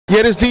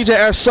Yeah, this DJ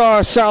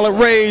SR, Solid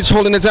Rage,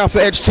 holding it down for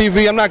Edge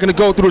TV. I'm not going to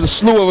go through the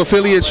slew of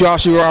affiliates you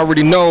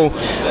already know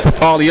with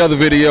all the other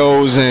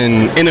videos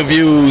and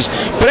interviews.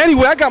 But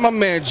anyway, I got my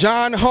man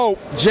Jon Hope,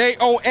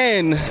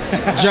 Jon,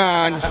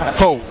 Jon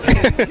Hope.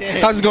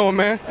 How's it going,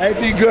 man?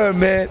 Everything good,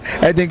 man.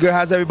 Everything good.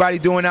 How's everybody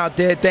doing out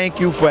there? Thank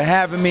you for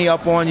having me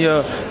up on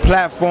your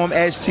platform,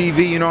 Edge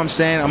TV. You know what I'm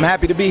saying? I'm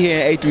happy to be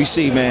here in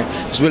A3C,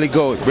 man. It's really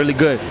good, really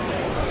good.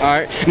 All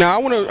right. Now I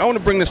want to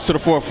bring this to the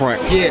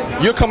forefront.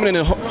 Yeah. You're coming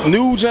in a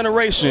new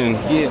generation.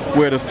 Yeah.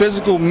 Where the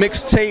physical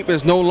mixtape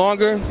is no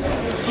longer.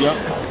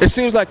 Yep. It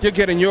seems like you're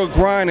getting your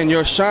grind and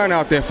your shine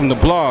out there from the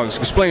blogs.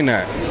 Explain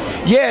that.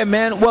 Yeah,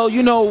 man. Well,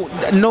 you know,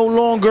 no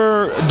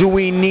longer do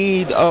we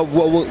need,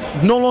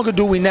 no longer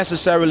do we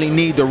necessarily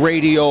need the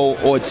radio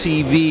or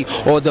TV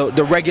or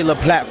the regular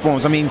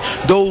platforms. I mean,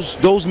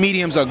 those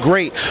mediums are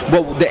great,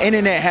 but the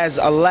internet has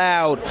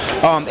allowed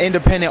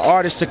independent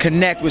artists to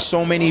connect with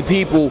so many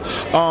people,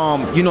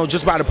 you know,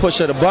 just by the push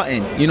of the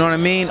button. You know what I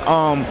mean?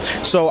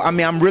 So, I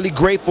mean, I'm really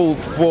grateful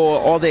for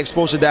all the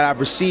exposure that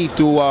I've received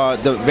through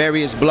the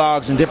various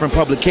blogs and different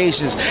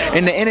publications.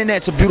 And the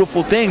internet's a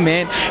beautiful thing,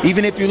 man.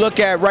 Even if you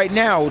look at right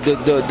now,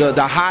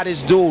 the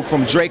hottest dude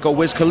from Drake or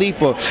Wiz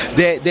Khalifa,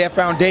 their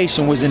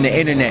foundation was in the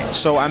internet.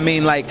 So I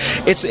mean, like,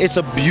 it's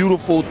a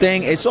beautiful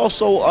thing. It's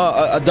also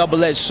a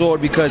double-edged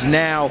sword because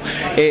now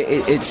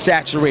it's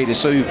saturated.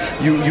 So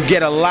you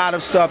get a lot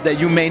of stuff that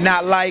you may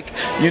not like,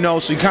 you know.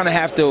 So you kind of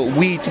have to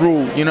weed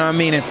through, you know what I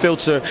mean, and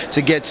filter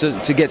to get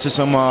to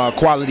some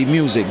quality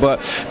music.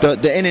 But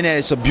the internet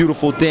is a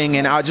beautiful thing,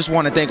 and I just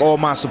want to thank all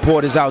my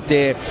supporters out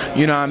there,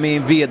 you know what I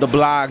mean, via the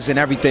blogs and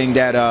everything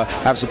that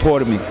have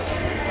supported me.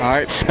 All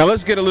right, now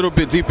let's get a little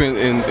bit deeper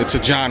into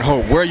Jon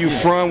Hope. Where are you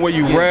from? Where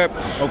you rep?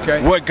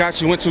 Okay. What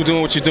got you into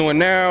doing what you're doing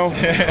now?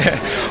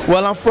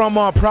 Well, I'm from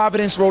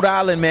Providence, Rhode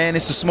Island, man.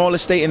 It's the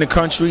smallest state in the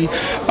country.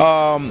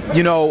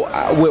 You know,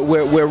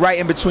 we're right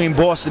in between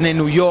Boston and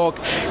New York,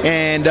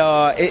 and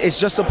it's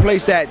just a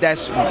place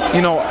that's,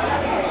 you know,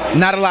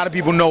 not a lot of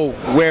people know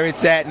where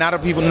it's at. Not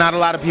a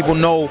lot of people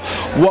know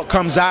what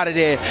comes out of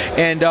there,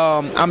 and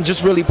I'm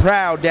just really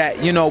proud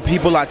that, you know,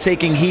 people are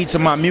taking heed to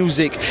my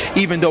music,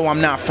 even though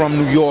I'm not from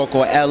New York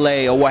or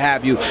LA or what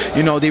have you.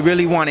 You know, they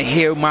really want to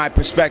hear my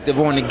perspective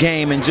on the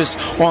game and just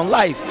on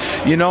life,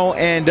 you know.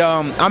 And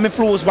I'm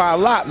influenced by a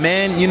lot,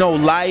 man. You know,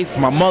 life,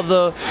 my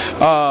mother,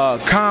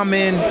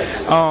 Common,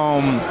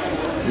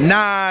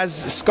 Nas,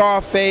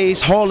 Scarface,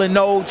 Hall &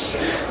 Oates,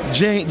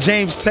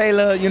 James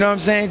Taylor, you know what I'm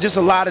saying? Just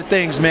a lot of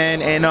things,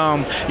 man. And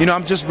you know,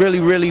 I'm just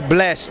really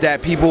blessed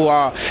that people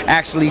are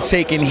actually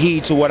taking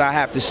heed to what I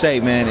have to say,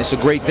 man. It's a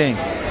great thing.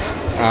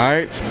 All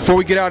right. Before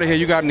we get out of here,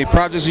 you got any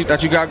projects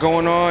that you got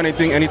going on?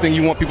 Anything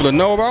you want people to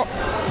know about?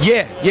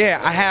 Yeah.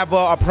 I have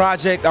a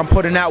project I'm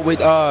putting out with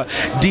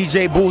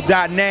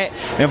DJBooth.net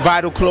and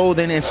Vital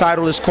Clothing,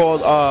 entitled, it's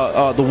called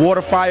The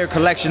Waterfire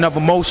Collection of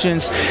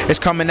Emotions. It's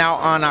coming out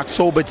on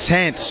October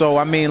 10th. So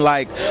I mean,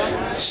 like,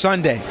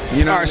 Sunday.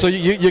 You know. All right. So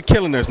you're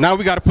killing us. Now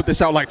we got to put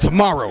this out like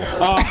tomorrow.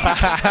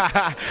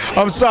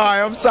 I'm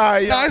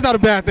sorry. No, it's not a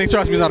bad thing.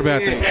 Trust me, it's not a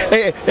bad thing.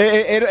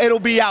 It'll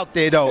be out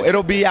there though.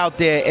 It'll be out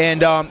there,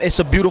 and it's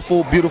a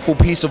beautiful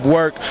piece of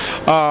work.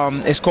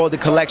 It's called The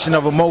Collection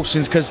of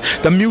Emotions because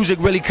the music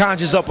really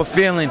conjures up a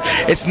feeling.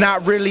 It's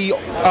not really,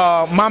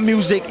 my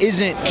music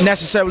isn't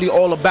necessarily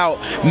all about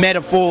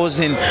metaphors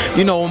and,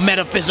 you know,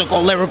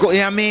 metaphysical, lyrical, you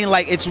know what I mean?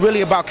 Like, it's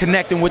really about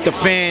connecting with the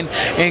fan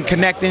and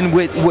connecting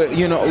with,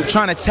 you know,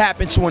 trying to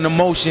tap into an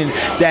emotion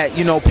that,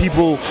 you know,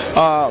 people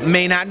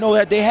may not know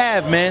that they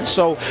have, man.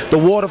 So The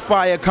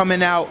Waterfire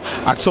coming out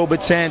October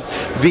 10th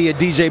via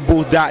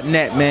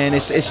DJBooth.net, man.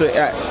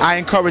 I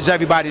encourage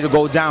everybody to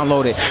go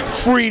download it.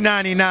 Free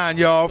 99,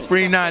 y'all.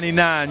 Free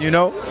 99, you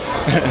know?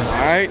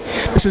 Alright.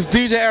 This is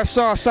DJ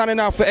SR signing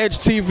out for Edge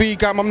TV.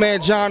 Got my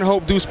man Jon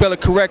Hope. Do spell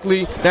it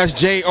correctly. That's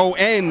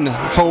Jon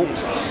Hope.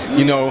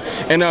 You know.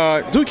 And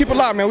do keep it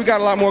locked, man. We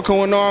got a lot more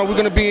going on. We're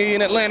gonna be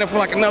in Atlanta for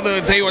like another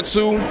day or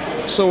two.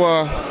 So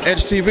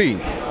Edge TV.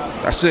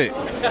 That's it.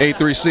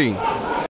 A3C.